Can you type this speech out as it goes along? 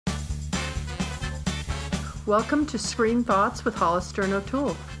Welcome to Screen Thoughts with Hollister and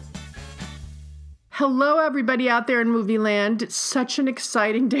O'Toole. Hello, everybody out there in movie land. It's such an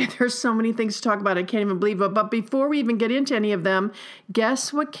exciting day. There's so many things to talk about. I can't even believe it. But before we even get into any of them,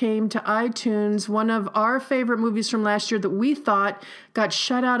 guess what came to iTunes? One of our favorite movies from last year that we thought got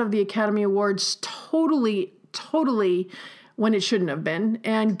shut out of the Academy Awards totally when it shouldn't have been.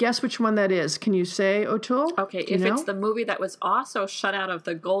 And guess which one that is? Can you say, O'Toole? Okay, if it's the movie that was also shut out of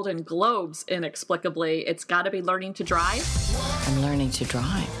the Golden Globes inexplicably, it's got to be Learning to Drive. I'm learning to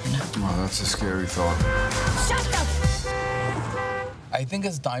drive, you know. Well, that's a scary thought. Shut up! I think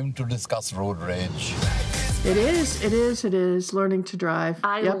it's time to discuss road rage. It is. Learning to Drive.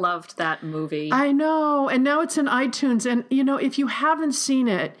 I loved that movie. I know. And now it's in iTunes. And, if you haven't seen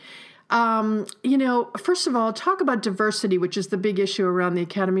it, first of all, talk about diversity, which is the big issue around the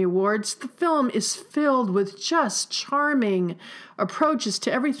Academy Awards. The film is filled with just charming approaches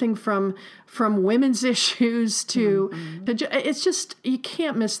to everything from women's issues to it's just, you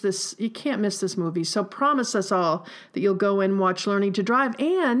can't miss this. You can't miss this movie. So promise us all that you'll go and watch Learning to Drive.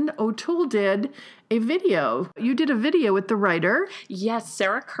 And O'Toole did a video. You did a video with the writer. Yes,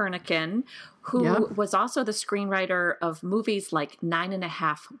 Sarah Kernigan, who was also the screenwriter of movies like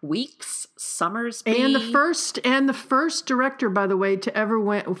 9.5 Weeks, Summersby. And the first director, by the way, to ever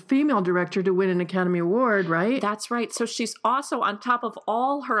win, female director to win an Academy Award, right? That's right. So she's also, on top of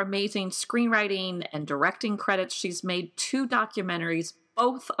all her amazing screenwriting and directing credits, she's made 2 documentaries,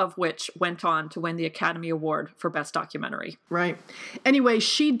 both of which went on to win the Academy Award for Best Documentary. Right. Anyway,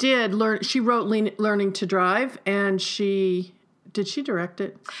 she wrote Learning to Drive, and did she direct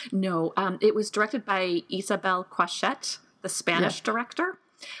it? No, it was directed by Isabel Coixet, the Spanish director,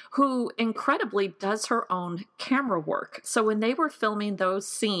 who incredibly does her own camera work. So when they were filming those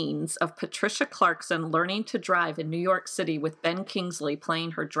scenes of Patricia Clarkson learning to drive in New York City with Ben Kingsley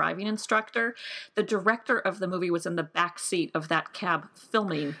playing her driving instructor, the director of the movie was in the back seat of that cab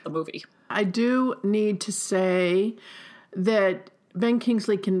filming the movie. I do need to say that Ben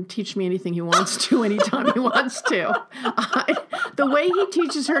Kingsley can teach me anything he wants to anytime he wants to. The way he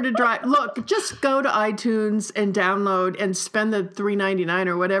teaches her to drive, look, just go to iTunes and download and spend the $3.99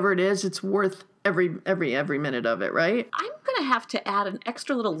 or whatever it is. It's worth every minute of it, right? I'm going to have to add an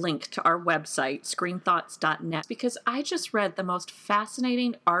extra little link to our website, screenthoughts.net, because I just read the most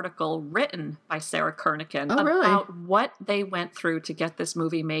fascinating article written by Sarah Kernigan about what they went through to get this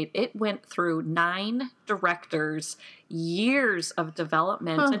movie made. It went through 9 directors, years of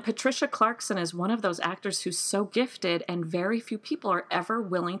development. And Patricia Clarkson is one of those actors who's so gifted, and very few people are ever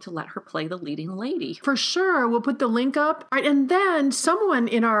willing to let her play the leading lady. For sure. We'll put the link up. All right, and then someone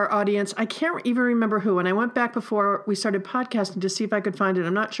in our audience, I can't even remember who, and I went back before we started podcasting to see if I could find it.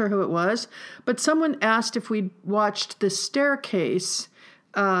 I'm not sure who it was, but someone asked if we'd watched The Staircase.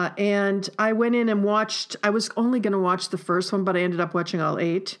 And I went in and watched, I was only going to watch the first one, but I ended up watching all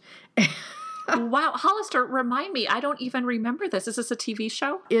 8. Wow. Hollister, remind me, I don't even remember this. Is this a TV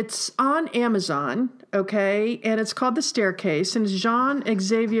show? It's on Amazon, okay, and it's called The Staircase, and it's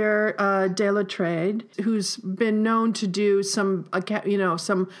Jean-Xavier Delattrade, who's been known to do some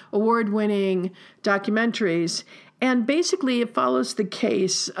award-winning documentaries. And basically it follows the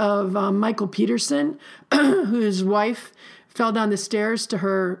case of Michael Peterson, whose wife fell down the stairs to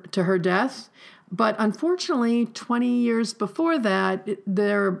her death. But unfortunately, 20 years before that, he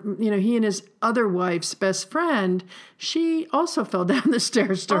and his other wife's best friend, she also fell down the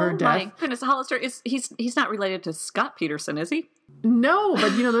stairs to her death. Oh my goodness, Hollister, he's not related to Scott Peterson, is he? No, but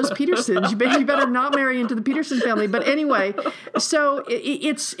those Petersons, you better not marry into the Peterson family. But anyway, so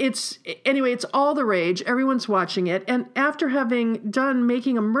it's all the rage. Everyone's watching it. And after having done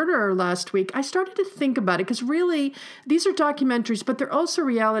Making a Murderer last week, I started to think about it, because really these are documentaries, but they're also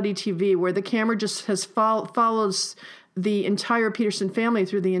reality TV where the camera just follows the entire Peterson family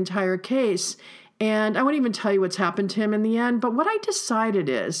through the entire case. And I won't even tell you what's happened to him in the end. But what I decided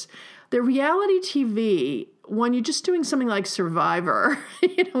is that reality TV, when you're just doing something like Survivor,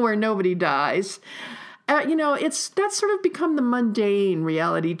 where nobody dies, that's sort of become the mundane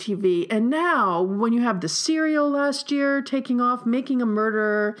reality TV. And now, when you have The Serial last year taking off, Making a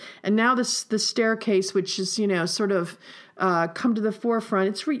Murderer, and now the Staircase, which is sort of come to the forefront.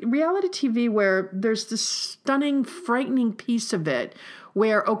 It's reality TV where there's this stunning, frightening piece of it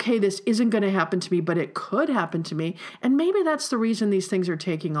where, okay, this isn't going to happen to me, but it could happen to me. And maybe that's the reason these things are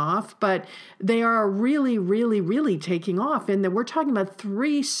taking off, but they are really, really, really taking off. And that we're talking about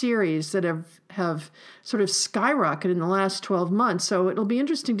 3 series that have sort of skyrocketed in the last 12 months. So it'll be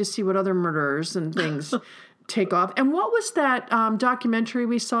interesting to see what other murderers and things take off. And what was that documentary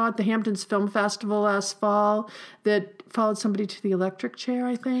we saw at the Hamptons Film Festival last fall that followed somebody to the electric chair,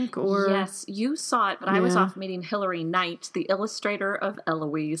 I think? Or yes, you saw it, but I was off meeting Hilary Knight, the illustrator of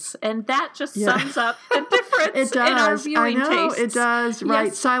Eloise, and that just sums up the difference in our viewing tastes. It does,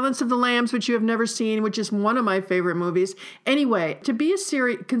 right. Silence of the Lambs, which you have never seen, which is one of my favorite movies. Anyway, to be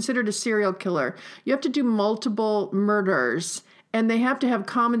considered a serial killer, you have to do multiple murders, and they have to have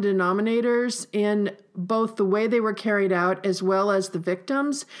common denominators in both the way they were carried out as well as the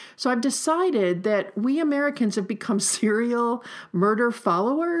victims. So I've decided that we Americans have become serial murder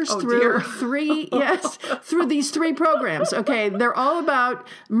followers through through these 3 programs. Okay, they're all about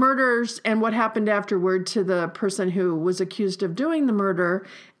murders and what happened afterward to the person who was accused of doing the murder.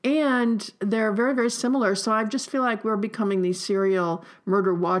 And they're very, very similar. So I just feel like we're becoming these serial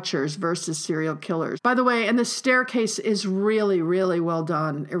murder watchers versus serial killers. By the way, and the staircase is really, really well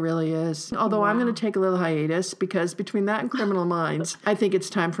done. It really is. Although I'm going to take a little hiatus because between that and Criminal Minds, I think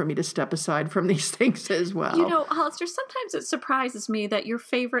it's time for me to step aside from these things as well. You know, Hollister, sometimes it surprises me that your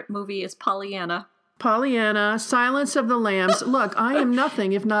favorite movie is Pollyanna. Silence of the Lambs. Look, I am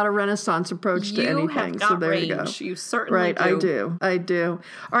nothing if not a Renaissance approach to anything. You have got so there range. You go. You certainly do. I do.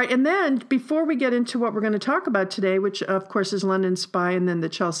 All right, and then before we get into what we're going to talk about today, which of course is London Spy and then the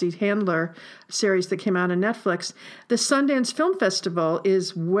Chelsea Handler series that came out on Netflix, the Sundance Film Festival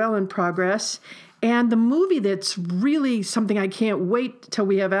is well in progress. And the movie that's really something I can't wait till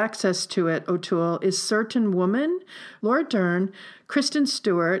we have access to it, O'Toole, is Certain Woman. Laura Dern, Kristen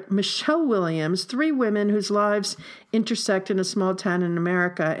Stewart, Michelle Williams, 3 women whose lives intersect in a small town in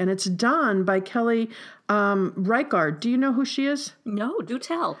America. And it's done by Kelly Reichardt. Do you know who she is? No, do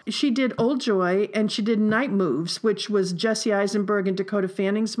tell. She did Old Joy, and she did Night Moves, which was Jesse Eisenberg and Dakota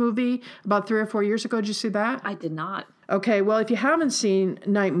Fanning's movie about 3 or 4 years ago. Did you see that? I did not. Okay, well, if you haven't seen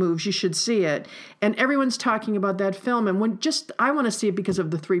Night Moves, you should see it. And everyone's talking about that film, and I want to see it because of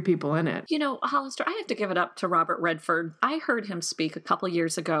the 3 people in it. You know, Hollister, I have to give it up to Robert Redford. I heard him speak a couple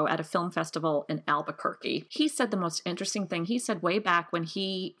years ago at a film festival in Albuquerque. He said the most interesting thing. He said way back when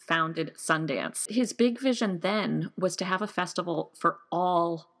he founded Sundance, his big vision then was to have a festival for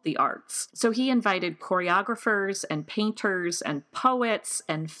all the arts. So he invited choreographers and painters and poets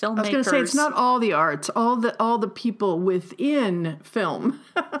and filmmakers. I was going to say, it's not all the arts, all the people within film.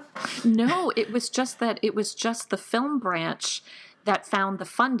 No, it was just the film branch that found the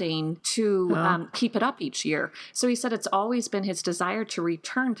funding to keep it up each year. So he said it's always been his desire to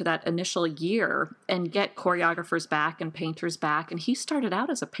return to that initial year and get choreographers back and painters back. And he started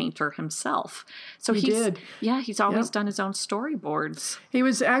out as a painter himself. So he's always done his own storyboards. He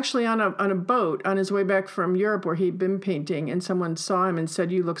was actually on a boat on his way back from Europe where he'd been painting, and someone saw him and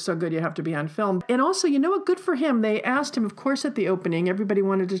said, "You look so good, you have to be on film." And also, you know what, good for him. They asked him, of course, at the opening, everybody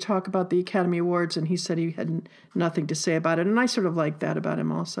wanted to talk about the Academy Awards, and he said he had nothing to say about it. And I sort of like that about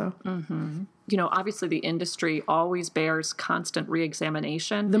him also. Mm-hmm. You know, obviously the industry always bears constant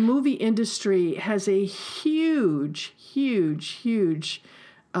re-examination. The movie industry has a huge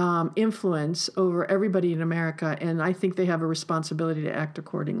influence over everybody in America, and I think they have a responsibility to act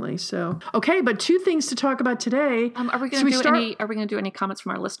accordingly. So, okay, but 2 things to talk about today. Are we going to do any comments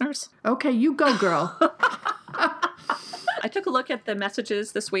from our listeners? Okay, you go, girl. I took a look at the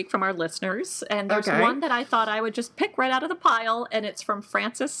messages this week from our listeners, and there's one that I thought I would just pick right out of the pile, and it's from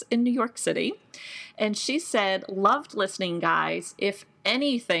Frances in New York City. And she said, "Loved listening, guys. If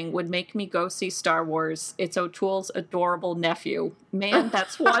anything would make me go see Star Wars, it's O'Toole's adorable nephew. Man,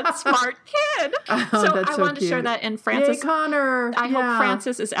 that's one smart kid." So I wanted to share that. And Frances, yay, Connor. I hope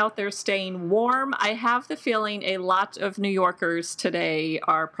Frances is out there staying warm. I have the feeling a lot of New Yorkers today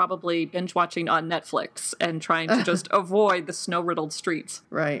are probably binge watching on Netflix and trying to just avoid the snow-riddled streets.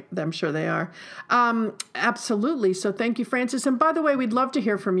 Right. I'm sure they are. Absolutely. So thank you, Frances. And by the way, we'd love to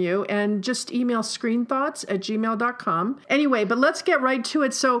hear from you, and just email screenthoughts@gmail.com. Anyway, but let's get right to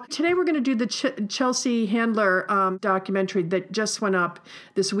it. So today we're going to do the Chelsea Handler documentary that just went up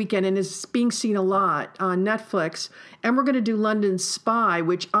this weekend and is being seen a lot on Netflix. And we're going to do London Spy,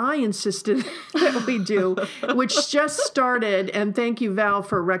 which I insisted that we do, which just started. And thank you, Val,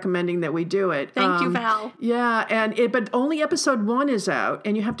 for recommending that we do it. Thank you, Val. Yeah, but only episode 1 is out,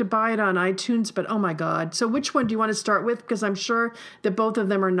 and you have to buy it on iTunes. But oh my God! So which one do you want to start with? Because I'm sure that both of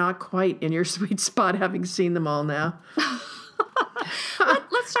them are not quite in your sweet spot, having seen them all now.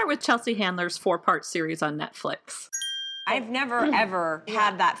 Let's start with Chelsea Handler's 4-part series on Netflix. I've never, ever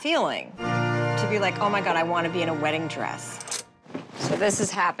had that feeling to be like, oh my God, I want to be in a wedding dress. So this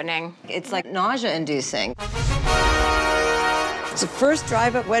is happening. It's like nausea-inducing. It's the first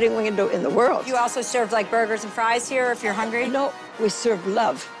drive-up wedding window in the world. You also serve like burgers and fries here if you're hungry? No, We serve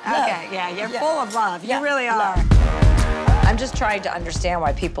love. Okay, yeah, you're full of love. You really are. Love. I'm just trying to understand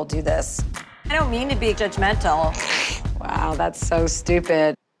why people do this. I don't mean to be judgmental, Wow, that's so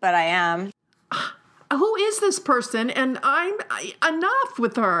stupid. but I am. Who is this person? And enough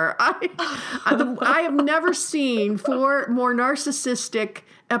with her. I have never seen 4 more narcissistic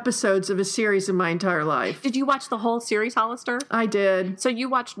episodes of a series in my entire life. Did you watch the whole series, Hollister? I did. So you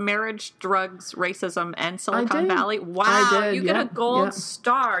watched Marriage, Drugs, Racism, and Silicon Valley? Wow, I did. You get a gold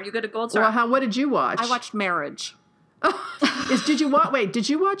star. You get a gold star. Well, what did you watch? I watched Marriage. Did you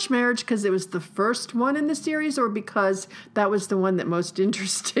watch Marriage because it was the first one in the series, or because that was the one that most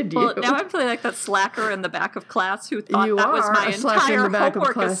interested you? Well, now I'm feeling like that slacker in the back of class who thought You that was are my a slacker in entire the back of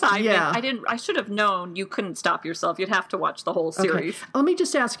homework class. assignment. Yeah. I should have known you couldn't stop yourself. You'd have to watch the whole series. Okay. Let me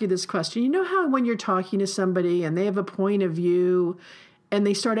just ask you this question. You know how when you're talking to somebody and they have a point of view and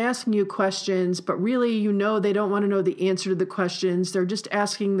they start asking you questions, but really, they don't want to know the answer to the questions. They're just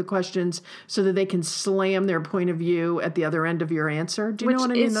asking the questions so that they can slam their point of view at the other end of your answer. Do you know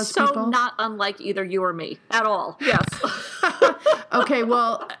what I mean? Those so people? not unlike either you or me at all. Yes. Okay,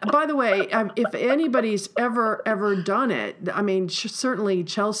 well, by the way, if anybody's ever done it, I mean, certainly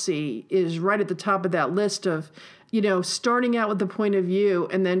Chelsea is right at the top of that list of, starting out with the point of view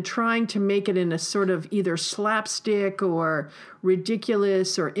and then trying to make it in a sort of either slapstick or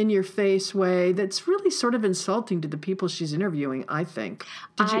ridiculous or in-your-face way that's really sort of insulting to the people she's interviewing, I think.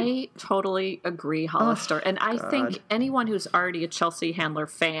 I totally agree, Hollister. And I think anyone who's already a Chelsea Handler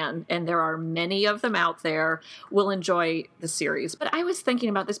fan, and there are many of them out there, will enjoy the series. But I was thinking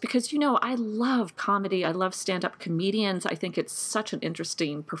about this because, I love comedy. I love stand-up comedians. I think it's such an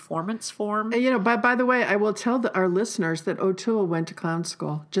interesting performance form. And, by the way, I will tell our listeners that O'Toole went to clown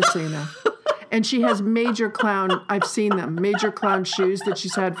school, just so you know. And she has major clown shoes that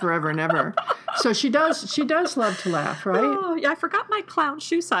she's had forever and ever. So she does love to laugh, right? Oh, yeah, I forgot my clown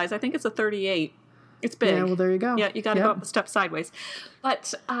shoe size. I think it's a 38. It's big. Yeah, well, there you go. Yeah, you got to go up a step sideways.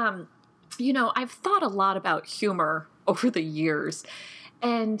 But, I've thought a lot about humor over the years.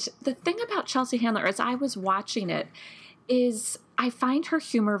 And the thing about Chelsea Handler, as I was watching it, is I find her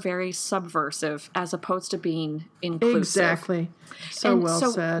humor very subversive as opposed to being inclusive. Exactly. So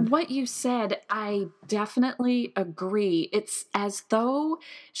said. What you said, I definitely agree. It's as though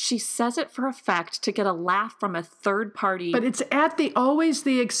she says it for effect to get a laugh from a third party. But it's always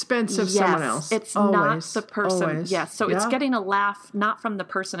the expense of someone else. It's always, not the person. Always. Yes. So it's getting a laugh not from the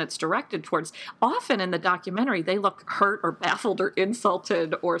person it's directed towards. Often in the documentary, they look hurt or baffled or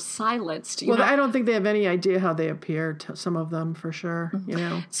insulted or silenced. I don't think they have any idea how they appear, some of them, for sure.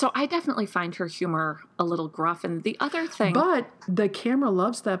 So I definitely find her humor a little gruff. And the other thing... But the camera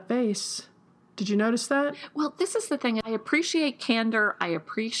loves that face. Did you notice that? Well, this is the thing. I appreciate candor. I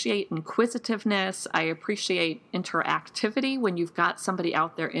appreciate inquisitiveness. I appreciate interactivity when you've got somebody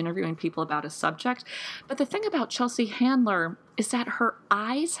out there interviewing people about a subject. But the thing about Chelsea Handler is that her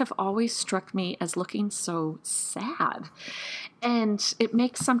eyes have always struck me as looking so sad. And it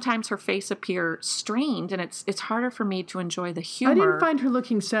makes sometimes her face appear strained, and it's harder for me to enjoy the humor. I didn't find her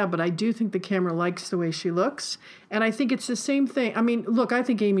looking sad, but I do think the camera likes the way she looks. And I think it's the same thing. I mean, look, I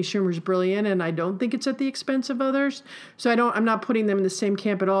think Amy Schumer's brilliant, and I don't think it's at the expense of others. So I'm not putting them in the same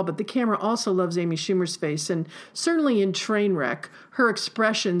camp at all. But the camera also loves Amy Schumer's face. And certainly in Trainwreck, her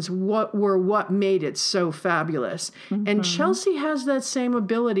expressions were what made it so fabulous. Mm-hmm. And Chelsea has that same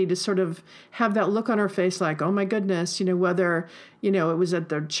ability to sort of have that look on her face like, oh my goodness, whether, it was at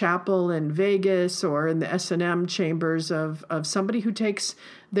the chapel in Vegas or in the S&M chambers of somebody who takes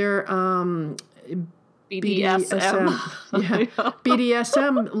their BDSM.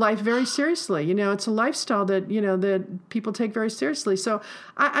 BDSM life very seriously. It's a lifestyle that, that people take very seriously. So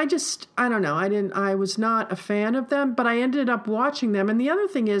I don't know. I was not a fan of them, but I ended up watching them. And the other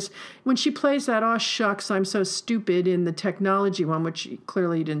thing is when she plays that, oh shucks, I'm so stupid in the technology one, which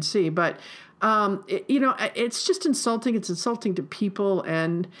clearly you didn't see, but it's just insulting. It's insulting to people,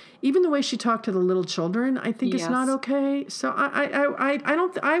 and even the way she talked to the little children, I think is not okay. So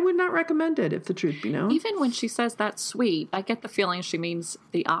I would not recommend it, if the truth be known. Even when she says that's sweet, I get the feeling she means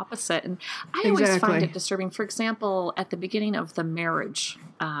the opposite, and I always find it disturbing. For example, at the beginning of the Marriage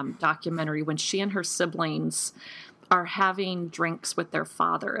documentary, when she and her siblings are having drinks with their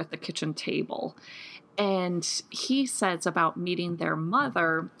father at the kitchen table. And he says about meeting their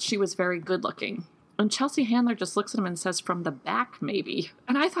mother, she was very good looking. And Chelsea Handler just looks at him and says, from the back, maybe.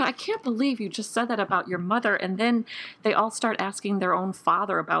 And I thought, I can't believe you just said that about your mother. And then they all start asking their own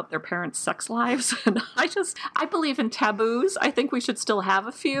father about their parents' sex lives. And I believe in taboos. I think we should still have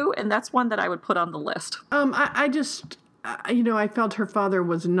a few. And that's one that I would put on the list. I felt her father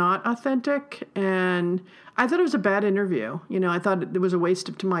was not authentic, and I thought it was a bad interview. I thought it was a waste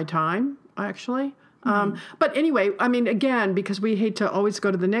of my time, actually. But anyway, I mean, again, because we hate to always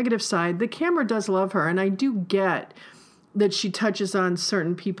go to the negative side, the camera does love her, and I do get that she touches on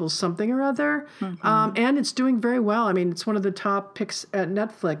certain people's something or other, and it's doing very well. I mean, it's one of the top picks at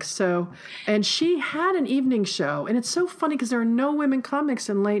Netflix. So, and she had an evening show, and it's so funny because there are no women comics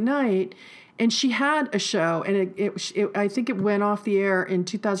in late night, and she had a show, and I think it went off the air in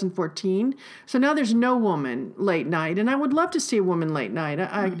 2014. So now there's no woman late night, and I would love to see a woman late night.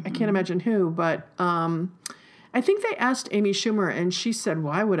 I can't imagine who, but I think they asked Amy Schumer, and she said,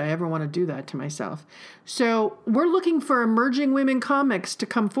 "Why would I ever want to do that to myself?" So we're looking for emerging women comics to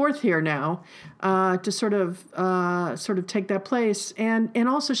come forth here now, to sort of take that place, and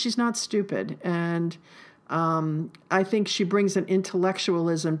also she's not stupid, and I think she brings an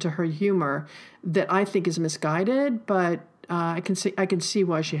intellectualism to her humor that I think is misguided, but I can see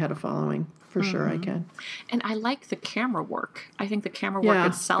why she had a following. For sure, I can. And I like the camera work. I think the camera work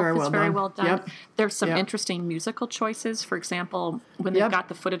itself is very well done. Yep. There's some interesting musical choices. For example, when they've got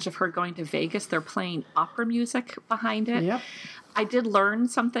the footage of her going to Vegas, they're playing opera music behind it. Yep. I did learn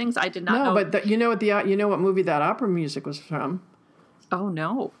some things I did not know. But you know what movie that opera music was from? Oh,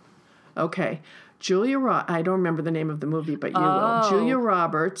 no. Okay. I don't remember the name of the movie, but you will. Julia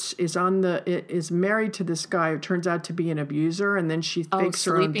Roberts is married to this guy who turns out to be an abuser, and then she fakes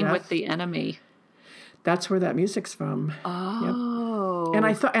her own death. Sleeping with the Enemy. That's where that music's from. Oh.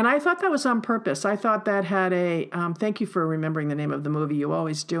 Yep. And I thought that was on purpose. I thought that had a thank you for remembering the name of the movie. You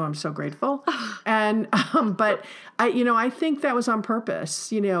always do. I'm so grateful. And but I think that was on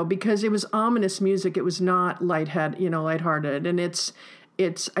purpose, because it was ominous music. It was not lighthearted, and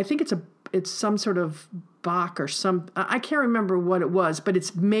I think it's some sort of Bach or I can't remember what it was, but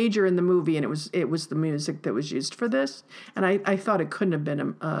it's major in the movie, and it was the music that was used for this, and I thought it couldn't have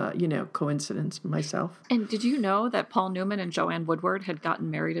been a coincidence myself. And did you know that Paul Newman and Joanne Woodward had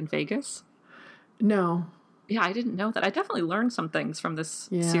gotten married in Vegas? No. Yeah, I didn't know that. I definitely learned some things from this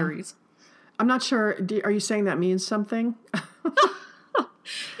series. I'm not sure. Are you saying that means something?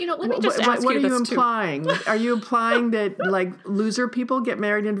 Let me just ask what you are you implying? Are you implying that loser people get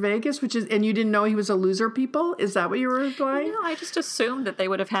married in Vegas, and you didn't know he was a loser people? Is that what you were implying? No, I just assumed that they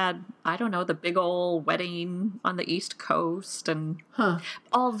would have had, I don't know, the big old wedding on the East Coast. And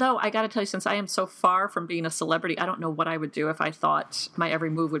although I got to tell you, since I am so far from being a celebrity, I don't know what I would do if I thought my every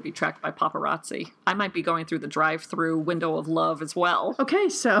move would be tracked by paparazzi. I might be going through the drive-through window of love as well. Okay,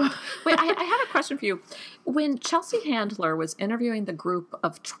 so wait, I have a question for you. When Chelsea Handler was interviewing the group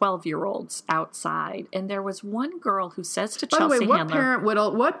of 12-year-olds outside, and there was one girl who says to Chelsea Handler... By the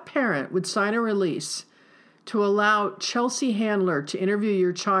way, what parent would sign a release to allow Chelsea Handler to interview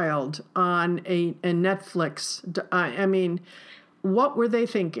your child on a Netflix? I mean, what were they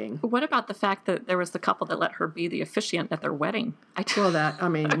thinking? What about the fact that there was the couple that let her be the officiant at their wedding? But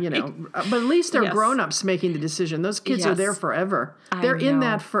at least they're grown-ups making the decision. Those kids are there forever. They're in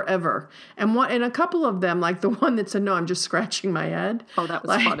that forever. And a couple of them, like the one that said, "No, I'm just scratching my head." Oh, that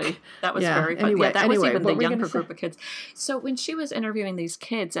was funny. That was very funny. Anyway, that was even the younger group of kids. So when she was interviewing these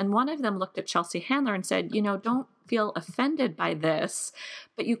kids, and one of them looked at Chelsea Handler and said, "Don't feel offended by this,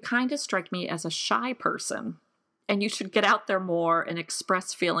 but you kind of strike me as a shy person. And you should get out there more and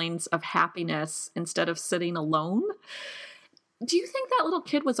express feelings of happiness instead of sitting alone." Do you think that little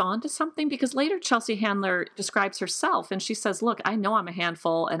kid was on to something? Because later Chelsea Handler describes herself and she says, "Look, I know I'm a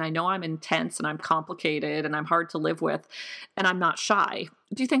handful, and I know I'm intense, and I'm complicated, and I'm hard to live with, and I'm not shy."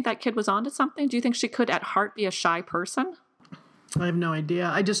 Do you think that kid was on to something? Do you think she could at heart be a shy person? I have no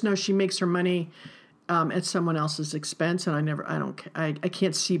idea. I just know she makes her money at someone else's expense, and I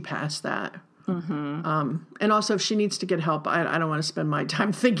can't see past that. Mm-hmm. And also, if she needs to get help, I don't want to spend my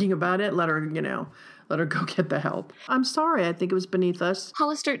time thinking about it. Let her go get the help. I'm sorry. I think it was beneath us.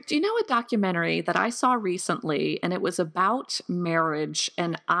 Hollister, do you know a documentary that I saw recently, and it was about marriage,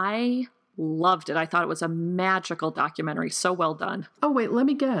 and I loved it. I thought it was a magical documentary. So well done. Oh, wait, let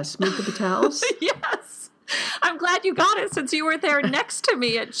me guess. Meet the Patels? Yes. I'm glad you got it, since you were there next to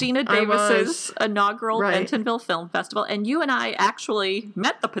me at Gina Davis's inaugural Bentonville Film Festival, and you and I actually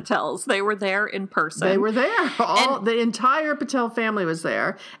met the Patels. They were there in person. They were there. The entire Patel family was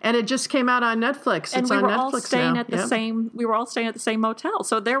there, and it just came out on Netflix. And it's we on were Netflix all staying now. at the same. We were all staying at the same motel.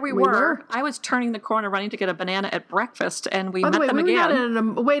 So there we were. I was turning the corner, running to get a banana at breakfast, and we met them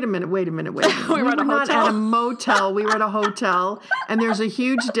again. Wait a minute. We were not at a motel. We were at a hotel, and there's a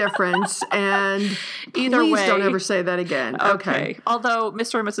huge difference. And Please don't ever say that again. Okay. Although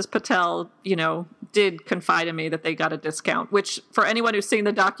Mr. and Mrs. Patel, did confide in me that they got a discount, which for anyone who's seen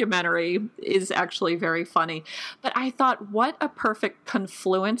the documentary is actually very funny. But I thought, what a perfect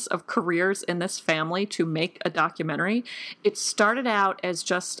confluence of careers in this family to make a documentary. It started out as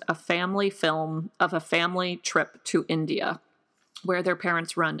just a family film of a family trip to India, where their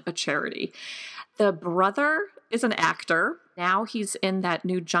parents run a charity. The brother is an actor. Now he's in that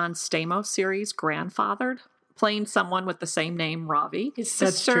new John Stamos series, Grandfathered, playing someone with the same name, Ravi. His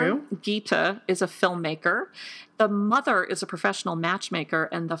sister, Geeta, is a filmmaker. The mother is a professional matchmaker.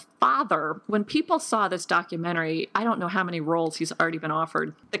 And the father, when people saw this documentary, I don't know how many roles he's already been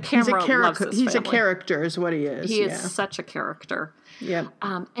offered. The camera loves this He's family. a character is what he is. He is such a character. Yeah.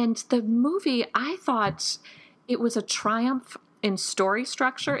 And the movie, I thought it was a triumph in story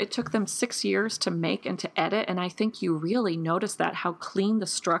structure. It took them 6 years to make and to edit, and I think you really notice that, how clean the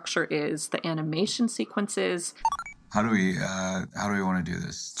structure is, the animation sequences. How do we want to do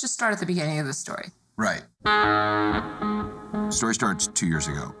this? Just start at the beginning of the story. Right. The story starts 2 years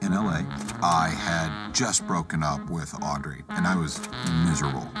ago in LA. I had just broken up with Audrey, and I was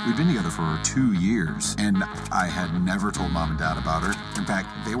miserable. We'd been together for 2 years, and I had never told mom and dad about her. In fact,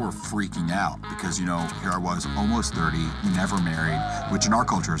 they were freaking out because, here I was, almost 30, never married, which in our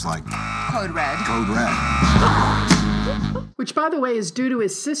culture is like... Code red. Code red. Which, by the way, is due to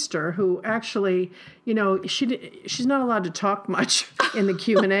his sister, who actually, she's not allowed to talk much in the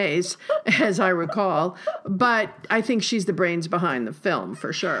Q&As, as I recall. But I think she's the brains behind the film,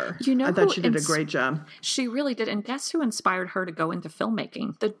 for sure. I thought she did a great job. She really did. And guess who inspired her to go into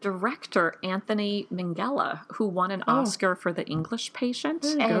filmmaking? The director, Anthony Minghella, who won an Oscar for The English Patient.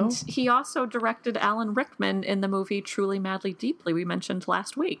 And he also directed Alan Rickman in the movie Truly, Madly, Deeply we mentioned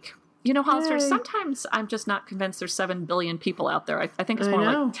last week. Hollister, sometimes I'm just not convinced there's 7 billion people out there. I think it's more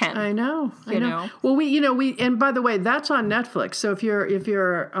like 10. I know. Well, we and by the way, that's on Netflix. So if you're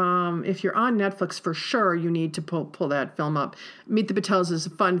on Netflix, for sure, you need to pull that film up. Meet the Patels is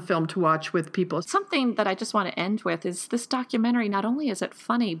a fun film to watch with people. Something that I just want to end with is this documentary. Not only is it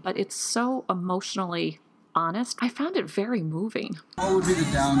funny, but it's so emotionally honest. I found it very moving. What would be the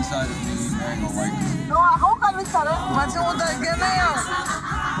downside of me marrying a white girl? No, I hope I'm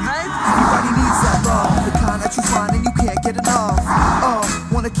right? Everybody needs that love, the kind that you find and you can't get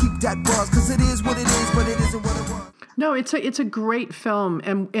enough. Want to keep that buzz, because it is what it is, but it isn't what it was. No, it's a great film,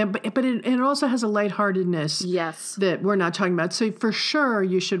 but it also has a lightheartedness that we're not talking about. So for sure,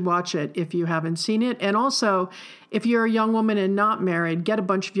 you should watch it if you haven't seen it. And also, if you're a young woman and not married, get a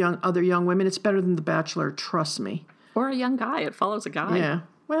bunch of other young women. It's better than The Bachelor, trust me. Or a young guy. It follows a guy. Yeah.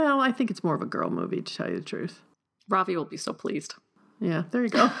 Well, I think it's more of a girl movie, to tell you the truth. Ravi will be so pleased. Yeah, there you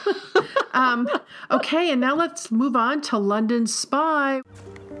go. Okay, and now let's move on to London Spy.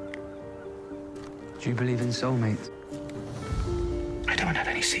 Do you believe in soulmates? I don't have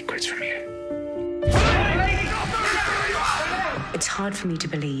any secrets from you. It's hard for me to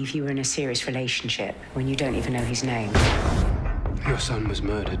believe you were in a serious relationship when you don't even know his name. Your son was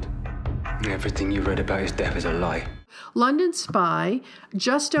murdered. Everything you read about his death is a lie. London Spy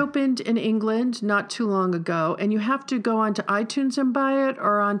just opened in England not too long ago, and you have to go onto iTunes and buy it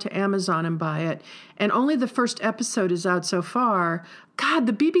or onto Amazon and buy it. And only the first episode is out so far. God,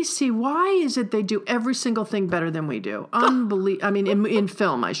 the BBC, why is it they do every single thing better than we do? Unbelievable. I mean, in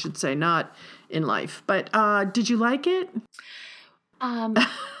film, I should say, not in life. But did you like it?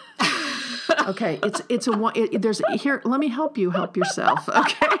 Okay, here. Let me help you help yourself.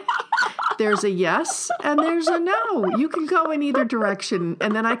 Okay. There's a yes and there's a no. You can go in either direction,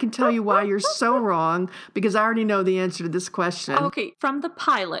 and then I can tell you why you're so wrong, because I already know the answer to this question. Okay, from the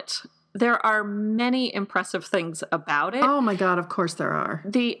pilot, there are many impressive things about it. Oh my God, of course there are.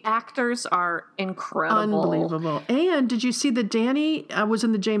 The actors are incredible. Unbelievable. And did you see that Danny was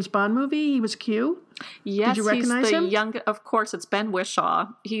in the James Bond movie? He was Q? Yes, did you recognize him? Of course, it's Ben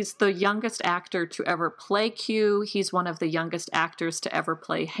Whishaw. He's the youngest actor to ever play Q. He's one of the youngest actors to ever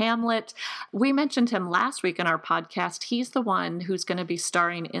play Hamlet. We mentioned him last week in our podcast. He's the one who's going to be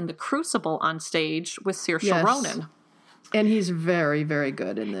starring in The Crucible on stage with Saoirse Ronan. And he's very, very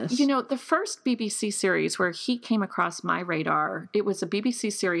good in this. The first BBC series where he came across my radar, it was a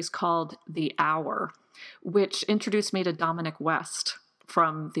BBC series called The Hour, which introduced me to Dominic West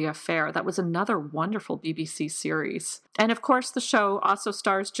from The Affair. That was another wonderful BBC series. And of course, the show also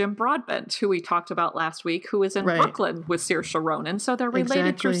stars Jim Broadbent, who we talked about last week, who is in Brooklyn with Saoirse Ronan. So they're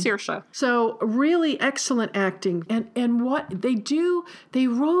related through Saoirse. So really excellent acting. And what they do, they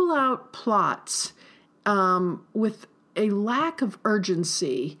roll out plots with a lack of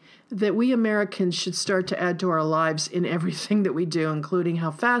urgency that we Americans should start to add to our lives in everything that we do, including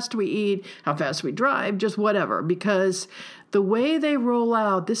how fast we eat, how fast we drive, just whatever. Because the way they roll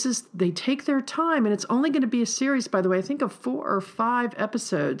out, they take their time, and it's only going to be a series, by the way, I think of 4 or 5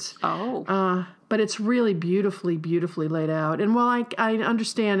 episodes. Oh. But it's really beautifully, beautifully laid out. And while I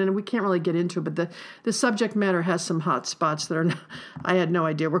understand, and we can't really get into it, but the subject matter has some hot spots that are I had no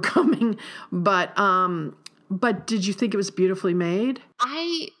idea were coming. But did you think it was beautifully made?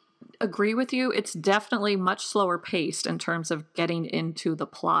 I agree with you. It's definitely much slower paced in terms of getting into the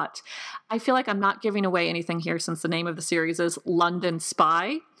plot. I feel like I'm not giving away anything here since the name of the series is London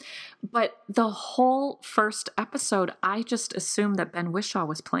Spy. But the whole first episode, I just assumed that Ben Whishaw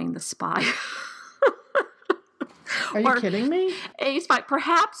was playing the spy. Are you kidding me? A spy,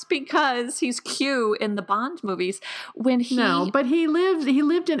 perhaps because he's Q in the Bond movies. No, but he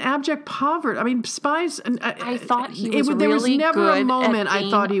lived in abject poverty. I mean, spies. I thought he was there was really never good a moment at being,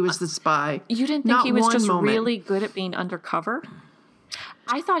 I thought he was the spy. You didn't think Not he was one just moment. really good at being undercover?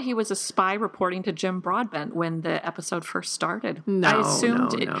 I thought he was a spy reporting to Jim Broadbent when the episode first started. I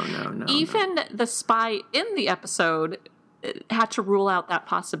assumed no. Even the spy in the episode had to rule out that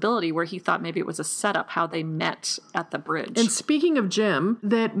possibility where he thought maybe it was a setup how they met at the bridge. And speaking of Jim,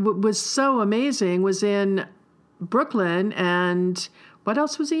 that was so amazing was in Brooklyn, and what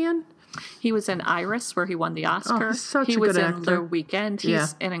else was he in? He was in Iris, where he won the Oscar. He's such he a was good in actor. The Weekend.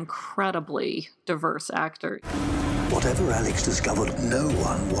 He's an incredibly diverse actor. Whatever Alex discovered, no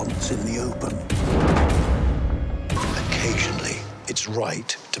one wants in the open. Occasionally, it's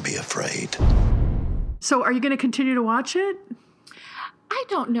right to be afraid. So are you going to continue to watch it? I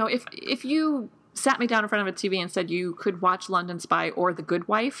don't know. If you sat me down in front of a TV and said you could watch London Spy or The Good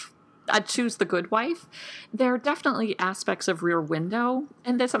Wife, I'd choose The Good Wife. There are definitely aspects of Rear Window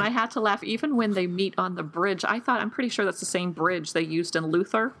in this, and I had to laugh even when they meet on the bridge. I'm pretty sure that's the same bridge they used in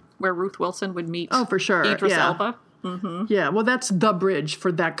Luther, where Ruth Wilson would meet for sure. Idris Elba. Mm-hmm. Yeah, well, that's the bridge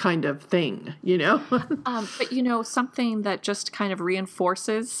for that kind of thing, you know? But, something that just kind of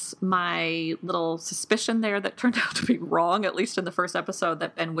reinforces my little suspicion there that turned out to be wrong, at least in the first episode,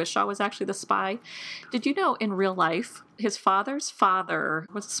 that Ben Whishaw was actually the spy. Did you know in real life, his father's father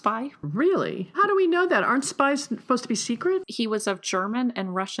was a spy? Really? How do we know that? Aren't spies supposed to be secret? He was of German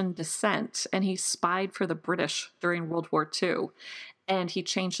and Russian descent, and he spied for the British during World War II. And he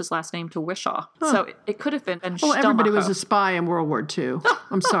changed his last name to Whishaw. Huh. So it could have been Ben Well, everybody was a spy in World War II.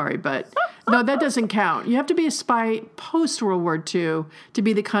 I'm sorry, but no, that doesn't count. You have to be a spy post-World War II to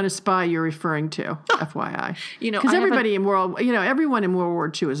be the kind of spy you're referring to, FYI. Because everyone in World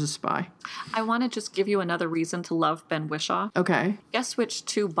War II is a spy. I want to just give you another reason to love Ben Whishaw. Okay. Guess which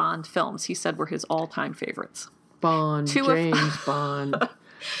 2 Bond films he said were his all-time favorites? James Bond.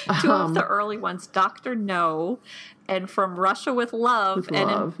 2 of the early ones, Dr. No and From Russia with Love.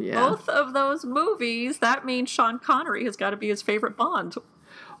 Both of those movies, that means Sean Connery has got to be his favorite Bond.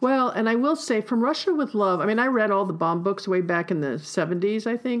 Well, and I will say, From Russia with Love, I mean, I read all the Bond books way back in the 70s,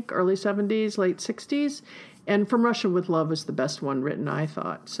 I think, early 70s, late 60s. And From Russia with Love was the best one written, I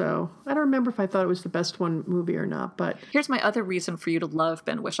thought. So I don't remember if I thought it was the best one movie or not, but... Here's my other reason for you to love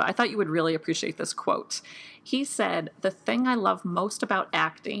Ben Whishaw. I thought you would really appreciate this quote. He said, "The thing I love most about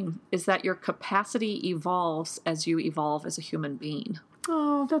acting is that your capacity evolves as you evolve as a human being."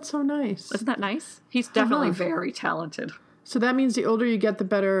 Oh, that's so nice. Isn't that nice? He's definitely very talented. So that means the older you get, the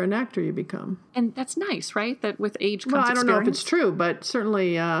better an actor you become. And that's nice, right? That with age comes I don't know if it's true, but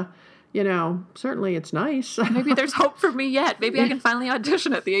certainly... certainly it's nice. Maybe there's hope for me yet. Maybe I can finally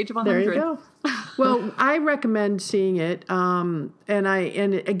audition at the age of 100. There you go. Well, I recommend seeing it. And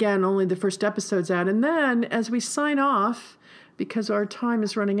again, only the first episode's out. And then as we sign off, because our time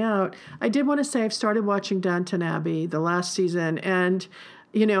is running out, I did want to say I've started watching Downton Abbey, the last season, and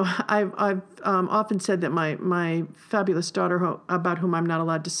I've often said that my fabulous daughter, about whom I'm not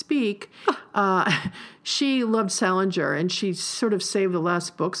allowed to speak, she loved Salinger, and she sort of saved the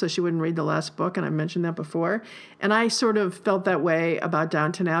last book so she wouldn't read the last book, and I mentioned that before. And I sort of felt that way about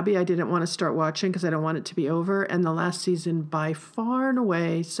Downton Abbey. I didn't want to start watching because I don't want it to be over, and the last season, by far and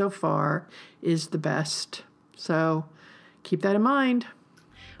away, so far, is the best. So keep that in mind.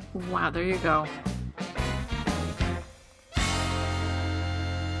 Wow, there you go.